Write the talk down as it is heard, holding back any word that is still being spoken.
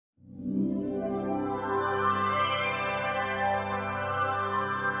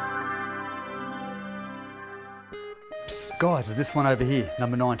Guys, is this one over here,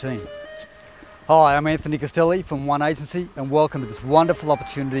 number 19. Hi, I'm Anthony Castelli from One Agency and welcome to this wonderful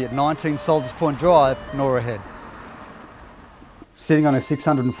opportunity at 19 Soldiers Point Drive, Norah Head. Sitting on a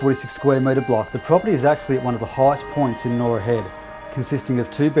 646 square metre block, the property is actually at one of the highest points in Norah Head, consisting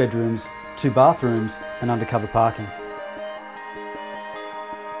of 2 bedrooms, 2 bathrooms and undercover parking.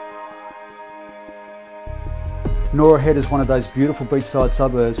 Norah Head is one of those beautiful beachside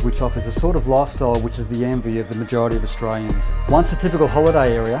suburbs which offers a sort of lifestyle which is the envy of the majority of Australians. Once a typical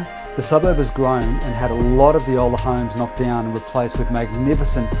holiday area, the suburb has grown and had a lot of the older homes knocked down and replaced with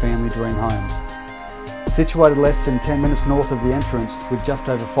magnificent family dream homes. Situated less than 10 minutes north of the entrance with just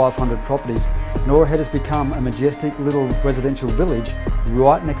over 500 properties, Norah Head has become a majestic little residential village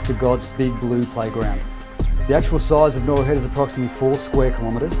right next to God's big blue playground. The actual size of Norah Head is approximately 4 square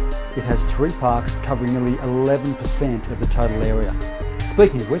kilometres. It has 3 parks covering nearly 11% of the total area.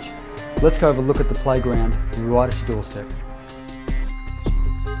 Speaking of which, let's go have a look at the playground right at your doorstep.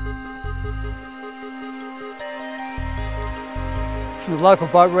 From the local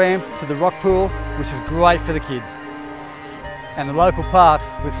boat ramp to the rock pool, which is great for the kids, and the local parks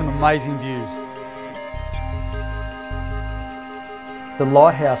with some amazing views. The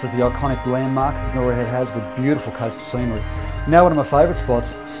lighthouse is the iconic landmark that Norah Head has with beautiful coastal scenery. Now one of my favourite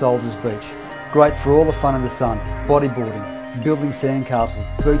spots, Soldiers Beach. Great for all the fun in the sun, bodyboarding, building sandcastles,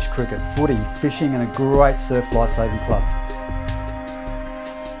 beach cricket, footy, fishing and a great surf lifesaving club.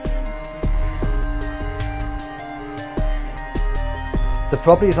 The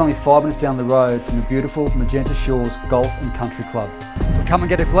property is only 5 minutes down the road from the beautiful Magenta Shores Golf and Country Club. But come and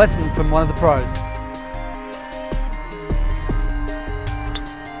get a lesson from one of the pros.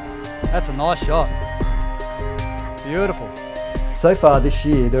 That's a nice shot. Beautiful. So far this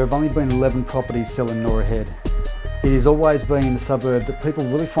year, there have only been 11 properties selling Norah Head. It has always been the suburb that people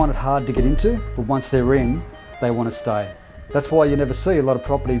really find it hard to get into, but once they're in, they want to stay. That's why you never see a lot of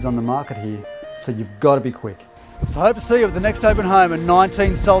properties on the market here, so you've got to be quick. So I hope to see you at the next open home at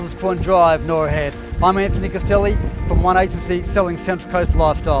 19 Soldiers Point Drive, Norah Head. I'm Anthony Castelli from One Agency selling Central Coast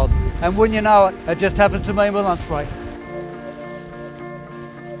lifestyles. And wouldn't you know it, it just happened to me in my lunch break.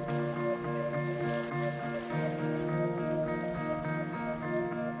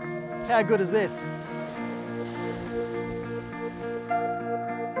 How good is this?